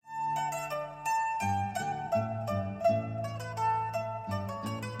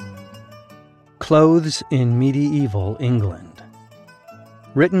Clothes in Medieval England.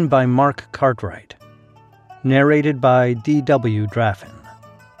 Written by Mark Cartwright. Narrated by D.W. Draffin.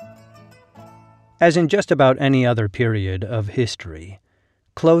 As in just about any other period of history,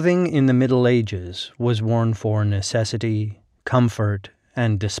 clothing in the Middle Ages was worn for necessity, comfort,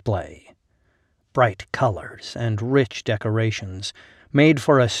 and display. Bright colors and rich decorations made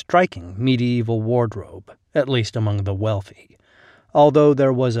for a striking medieval wardrobe, at least among the wealthy, although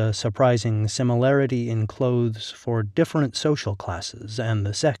there was a surprising similarity in clothes for different social classes and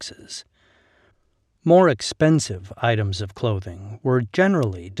the sexes. More expensive items of clothing were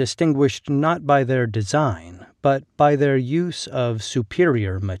generally distinguished not by their design, but by their use of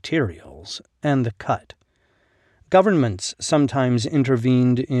superior materials and the cut. Governments sometimes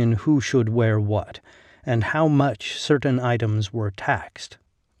intervened in who should wear what, and how much certain items were taxed,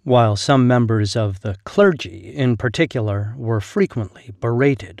 while some members of the clergy, in particular, were frequently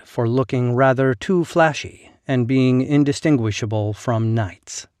berated for looking rather too flashy and being indistinguishable from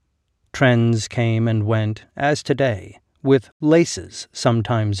knights. Trends came and went, as today, with laces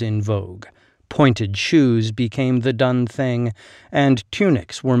sometimes in vogue. Pointed shoes became the done thing, and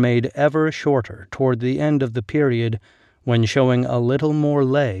tunics were made ever shorter toward the end of the period when showing a little more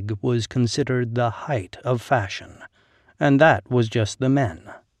leg was considered the height of fashion, and that was just the men.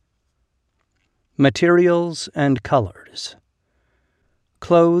 Materials and colors.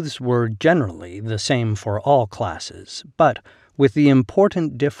 Clothes were generally the same for all classes, but with the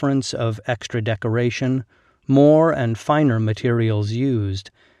important difference of extra decoration, more and finer materials used,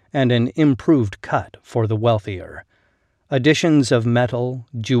 and an improved cut for the wealthier. Additions of metal,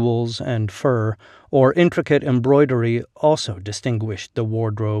 jewels, and fur, or intricate embroidery also distinguished the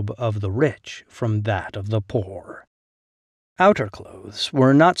wardrobe of the rich from that of the poor. Outer clothes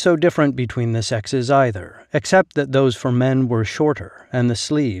were not so different between the sexes either, except that those for men were shorter and the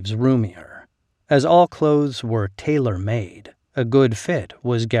sleeves roomier. As all clothes were tailor-made, a good fit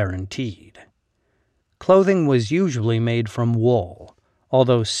was guaranteed. Clothing was usually made from wool,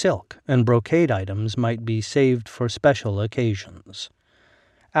 although silk and brocade items might be saved for special occasions.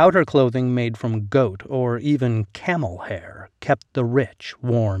 Outer clothing made from goat or even camel hair kept the rich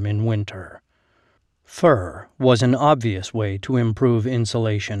warm in winter. Fur was an obvious way to improve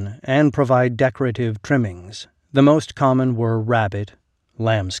insulation and provide decorative trimmings. The most common were rabbit,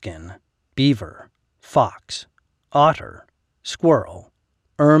 lambskin, beaver, fox, otter, squirrel,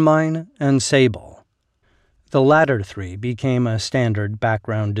 ermine, and sable. The latter three became a standard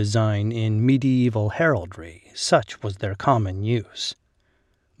background design in medieval heraldry, such was their common use.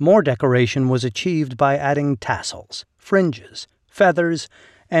 More decoration was achieved by adding tassels, fringes, feathers,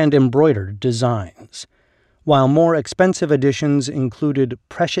 and embroidered designs, while more expensive additions included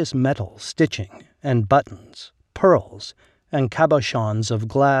precious metal stitching and buttons, pearls, and cabochons of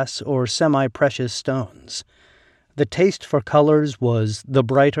glass or semi-precious stones. The taste for colors was the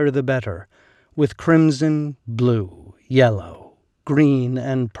brighter the better, with crimson, blue, yellow, green,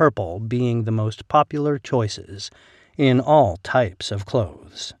 and purple being the most popular choices in all types of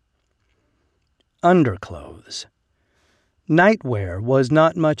clothes. Underclothes. Nightwear was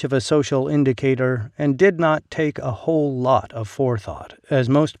not much of a social indicator and did not take a whole lot of forethought, as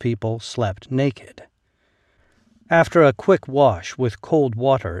most people slept naked. After a quick wash with cold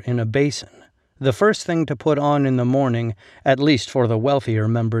water in a basin, the first thing to put on in the morning, at least for the wealthier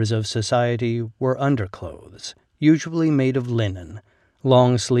members of society, were underclothes, usually made of linen,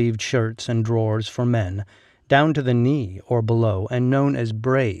 long-sleeved shirts and drawers for men, down to the knee or below and known as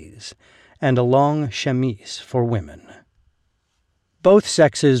braies, and a long chemise for women. Both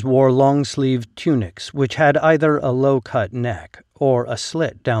sexes wore long-sleeved tunics which had either a low-cut neck or a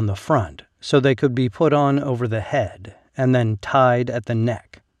slit down the front, so they could be put on over the head and then tied at the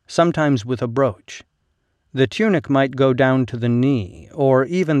neck, sometimes with a brooch. The tunic might go down to the knee or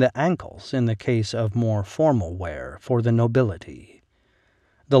even the ankles in the case of more formal wear for the nobility.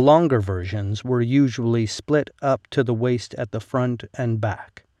 The longer versions were usually split up to the waist at the front and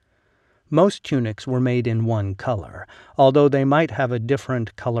back. Most tunics were made in one color, although they might have a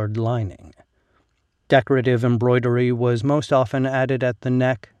different colored lining. Decorative embroidery was most often added at the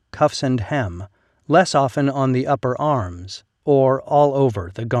neck, cuffs and hem, less often on the upper arms, or all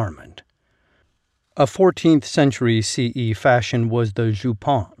over the garment. A 14th century CE fashion was the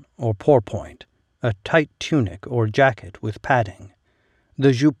jupon, or pourpoint, a tight tunic or jacket with padding.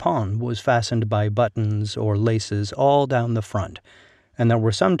 The jupon was fastened by buttons or laces all down the front, and there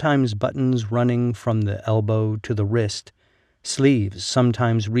were sometimes buttons running from the elbow to the wrist. Sleeves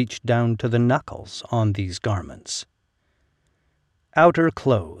sometimes reached down to the knuckles on these garments. Outer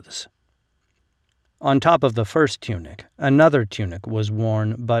clothes. On top of the first tunic, another tunic was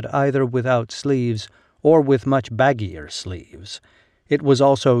worn, but either without sleeves or with much baggier sleeves. It was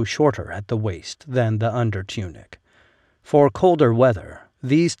also shorter at the waist than the under tunic. For colder weather,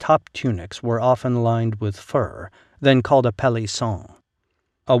 these top tunics were often lined with fur, then called a palisson.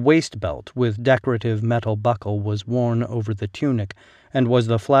 A waist belt with decorative metal buckle was worn over the tunic and was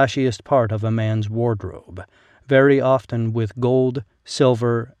the flashiest part of a man's wardrobe, very often with gold,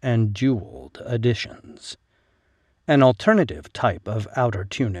 silver, and jeweled additions. An alternative type of outer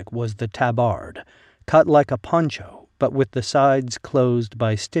tunic was the tabard, cut like a poncho, but with the sides closed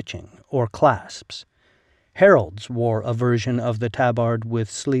by stitching or clasps. Heralds wore a version of the tabard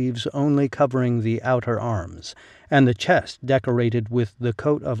with sleeves only covering the outer arms, and the chest decorated with the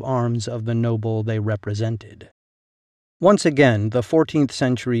coat of arms of the noble they represented. Once again, the 14th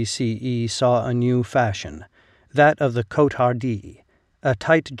century CE saw a new fashion, that of the cotardie, a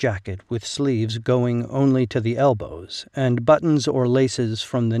tight jacket with sleeves going only to the elbows, and buttons or laces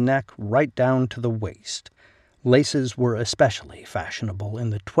from the neck right down to the waist. Laces were especially fashionable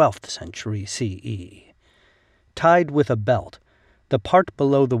in the 12th century CE. Tied with a belt, the part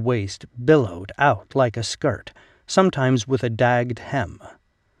below the waist billowed out like a skirt, sometimes with a dagged hem.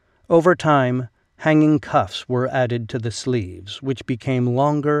 Over time, hanging cuffs were added to the sleeves, which became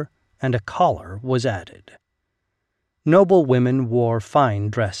longer, and a collar was added. Noble women wore fine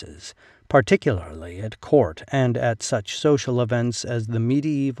dresses, particularly at court and at such social events as the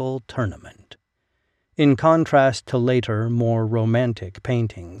medieval tournament. In contrast to later, more romantic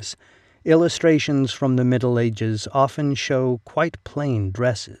paintings, illustrations from the Middle Ages often show quite plain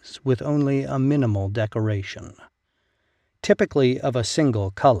dresses with only a minimal decoration. Typically of a single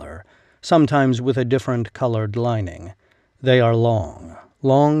color, sometimes with a different colored lining, they are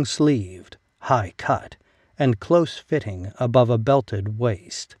long-sleeved, high-cut, and close-fitting above a belted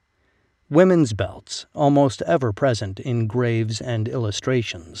waist. Women's belts, almost ever present in graves and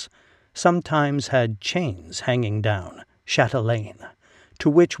illustrations, sometimes had chains hanging down, chatelaine, to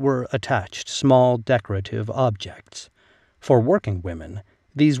which were attached small decorative objects. For working women,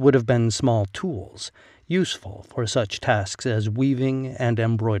 these would have been small tools, useful for such tasks as weaving and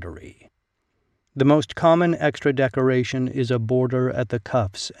embroidery. The most common extra decoration is a border at the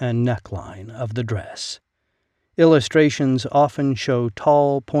cuffs and neckline of the dress. Illustrations often show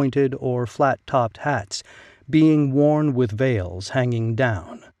tall, pointed, or flat-topped hats being worn with veils hanging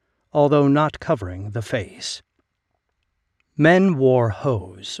down, although not covering the face. Men wore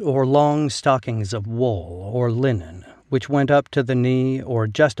hose, or long stockings of wool or linen, which went up to the knee or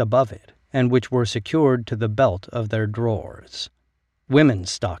just above it, and which were secured to the belt of their drawers. Women's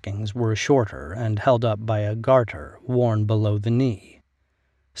stockings were shorter and held up by a garter worn below the knee.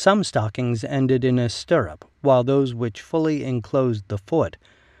 Some stockings ended in a stirrup, while those which fully enclosed the foot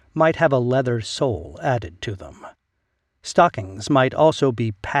might have a leather sole added to them. Stockings might also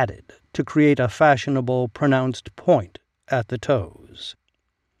be padded to create a fashionable, pronounced point at the toes.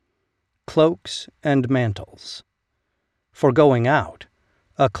 Cloaks and mantles. For going out,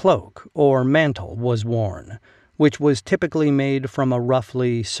 a cloak or mantle was worn, which was typically made from a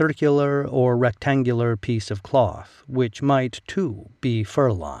roughly circular or rectangular piece of cloth, which might, too, be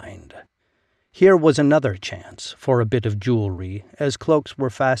fur-lined. Here was another chance for a bit of jewelry, as cloaks were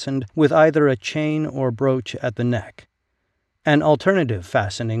fastened with either a chain or brooch at the neck. An alternative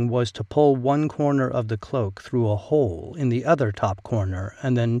fastening was to pull one corner of the cloak through a hole in the other top corner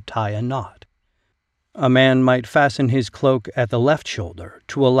and then tie a knot. A man might fasten his cloak at the left shoulder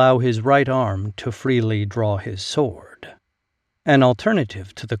to allow his right arm to freely draw his sword. An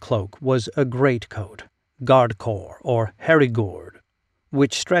alternative to the cloak was a greatcoat, garde-corps or herigourde,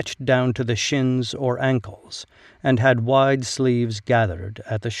 which stretched down to the shins or ankles and had wide sleeves gathered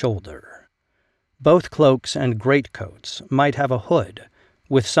at the shoulder. Both cloaks and greatcoats might have a hood,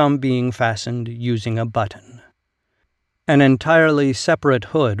 with some being fastened using a button. An entirely separate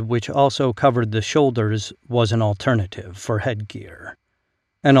hood which also covered the shoulders was an alternative for headgear.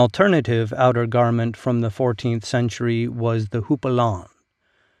 An alternative outer garment from the 14th century was the houppelande,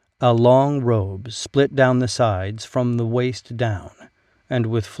 a long robe split down the sides from the waist down, and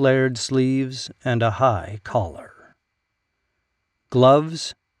with flared sleeves and a high collar.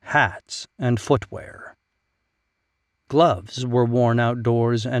 Gloves, hats, and footwear. Gloves were worn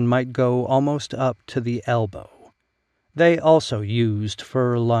outdoors and might go almost up to the elbow. They also used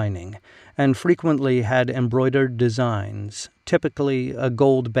fur lining, and frequently had embroidered designs, typically a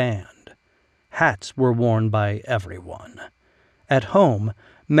gold band. Hats were worn by everyone. At home,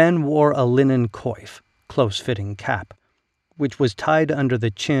 men wore a linen coif, close-fitting cap, which was tied under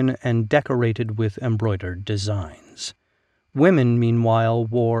the chin and decorated with embroidered designs. Women, meanwhile,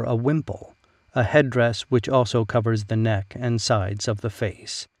 wore a wimple, a headdress which also covers the neck and sides of the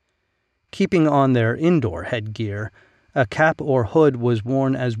face. Keeping on their indoor headgear, a cap or hood was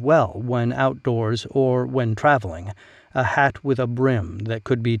worn as well when outdoors or when traveling, a hat with a brim that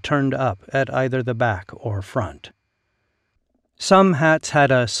could be turned up at either the back or front. Some hats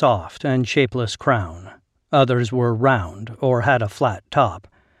had a soft and shapeless crown, others were round or had a flat top,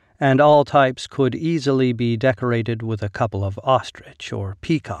 and all types could easily be decorated with a couple of ostrich or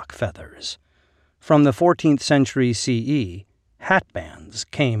peacock feathers. From the 14th century CE, hatbands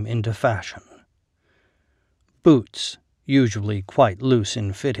came into fashion. Boots, usually quite loose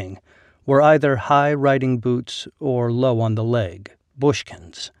in fitting, were either high riding boots or low on the leg,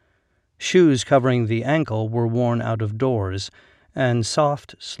 bushkins. Shoes covering the ankle were worn out of doors, and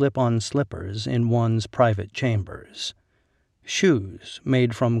soft slip-on slippers in one's private chambers. Shoes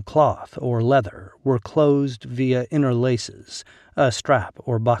made from cloth or leather were closed via inner laces, a strap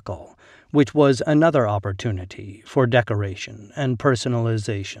or buckle, which was another opportunity for decoration and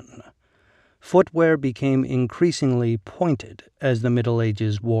personalization. Footwear became increasingly pointed as the Middle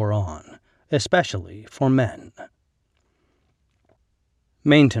Ages wore on, especially for men.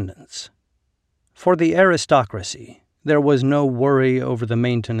 Maintenance. For the aristocracy, there was no worry over the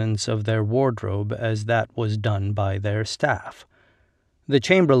maintenance of their wardrobe as that was done by their staff. The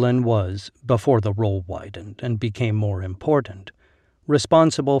chamberlain was, before the role widened and became more important,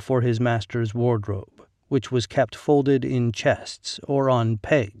 responsible for his master's wardrobe, which was kept folded in chests or on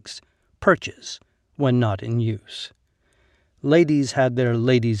pegs, perches, when not in use. Ladies had their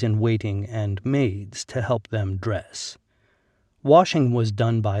ladies-in-waiting and maids to help them dress. Washing was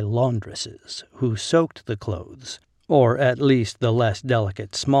done by laundresses, who soaked the clothes, or at least the less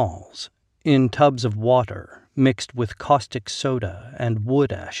delicate smalls, in tubs of water mixed with caustic soda and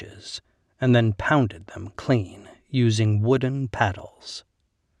wood ashes, and then pounded them clean using wooden paddles.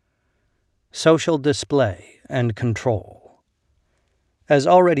 Social display and control. As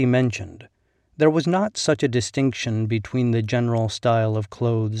already mentioned, there was not such a distinction between the general style of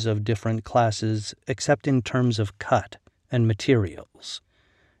clothes of different classes except in terms of cut and materials.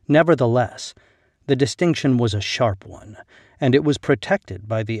 Nevertheless, the distinction was a sharp one, and it was protected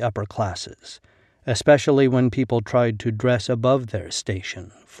by the upper classes, especially when people tried to dress above their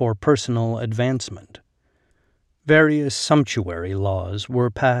station for personal advancement. Various sumptuary laws were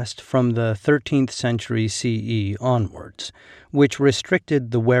passed from the 13th century CE onwards, which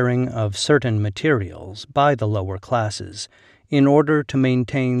restricted the wearing of certain materials by the lower classes in order to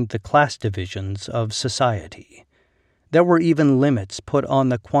maintain the class divisions of society. There were even limits put on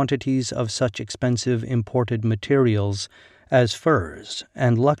the quantities of such expensive imported materials as furs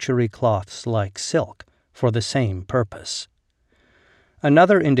and luxury cloths like silk for the same purpose.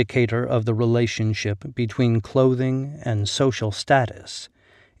 Another indicator of the relationship between clothing and social status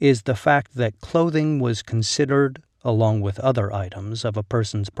is the fact that clothing was considered, along with other items of a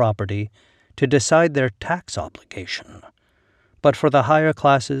person's property, to decide their tax obligation. But for the higher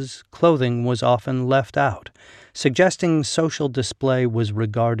classes, clothing was often left out, suggesting social display was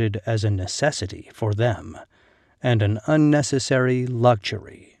regarded as a necessity for them, and an unnecessary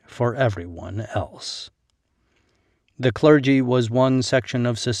luxury for everyone else. The clergy was one section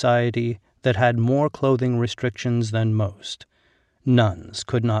of society that had more clothing restrictions than most. Nuns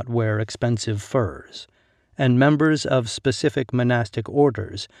could not wear expensive furs, and members of specific monastic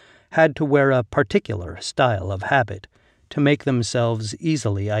orders had to wear a particular style of habit to make themselves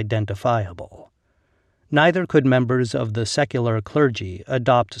easily identifiable. Neither could members of the secular clergy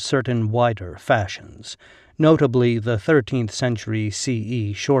adopt certain wider fashions, notably the 13th century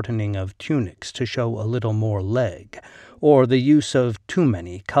CE shortening of tunics to show a little more leg, or the use of too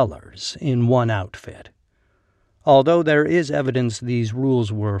many colors in one outfit. Although there is evidence these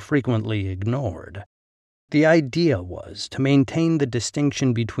rules were frequently ignored, the idea was to maintain the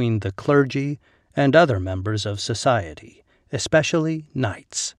distinction between the clergy and other members of society, especially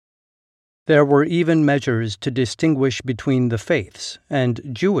knights. There were even measures to distinguish between the faiths, and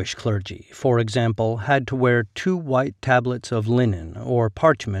Jewish clergy, for example, had to wear 2 white tablets of linen or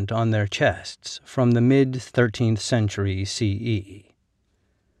parchment on their chests from the mid-13th century CE.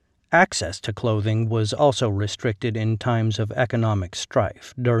 Access to clothing was also restricted in times of economic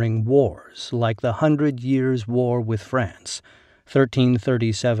strife during wars like the 100 Years' War with France,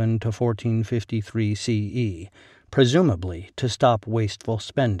 1337 to 1453 CE, presumably to stop wasteful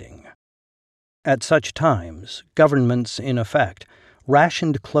spending. At such times, governments, in effect,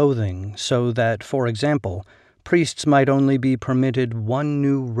 rationed clothing so that, for example, priests might only be permitted 1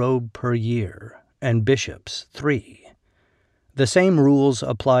 new robe per year, and bishops 3. The same rules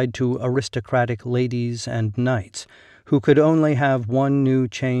applied to aristocratic ladies and knights, who could only have one new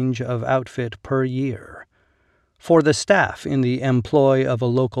change of outfit per year. For the staff in the employ of a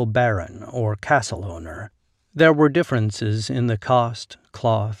local baron or castle owner, there were differences in the cost,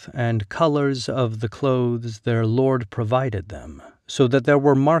 cloth, and colors of the clothes their lord provided them, so that there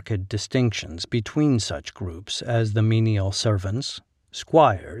were marked distinctions between such groups as the menial servants,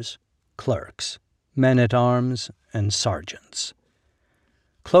 squires, clerks, men-at-arms, and sergeants.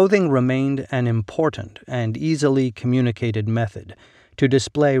 Clothing remained an important and easily communicated method to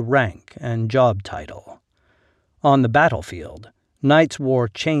display rank and job title. On the battlefield, knights wore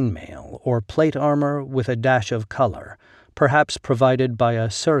chainmail or plate armor with a dash of color, perhaps provided by a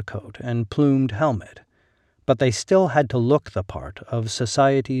surcoat and plumed helmet, but they still had to look the part of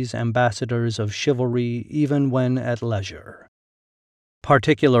society's ambassadors of chivalry even when at leisure.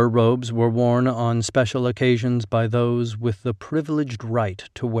 Particular robes were worn on special occasions by those with the privileged right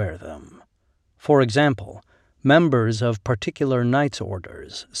to wear them. For example, members of particular knights'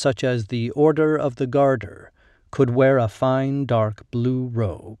 orders, such as the Order of the Garter, could wear a fine dark blue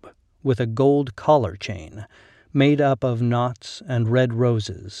robe with a gold collar chain made up of knots and red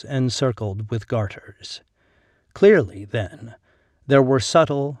roses encircled with garters. Clearly, then, there were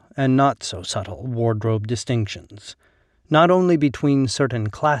subtle and not so subtle wardrobe distinctions, not only between certain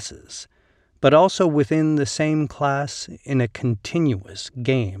classes, but also within the same class in a continuous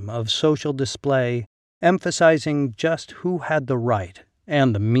game of social display, emphasizing just who had the right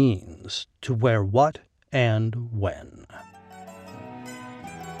and the means to wear what and when.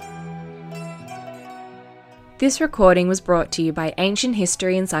 This recording was brought to you by Ancient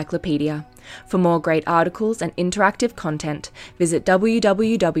History Encyclopedia. For more great articles and interactive content, visit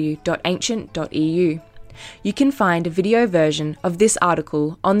www.ancient.eu. You can find a video version of this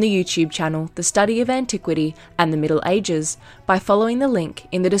article on the YouTube channel The Study of Antiquity and the Middle Ages by following the link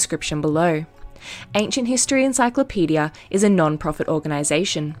in the description below. Ancient History Encyclopedia is a non-profit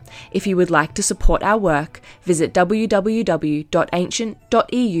organisation. If you would like to support our work, visit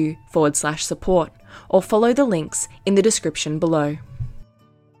www.ancient.eu/support or follow the links in the description below.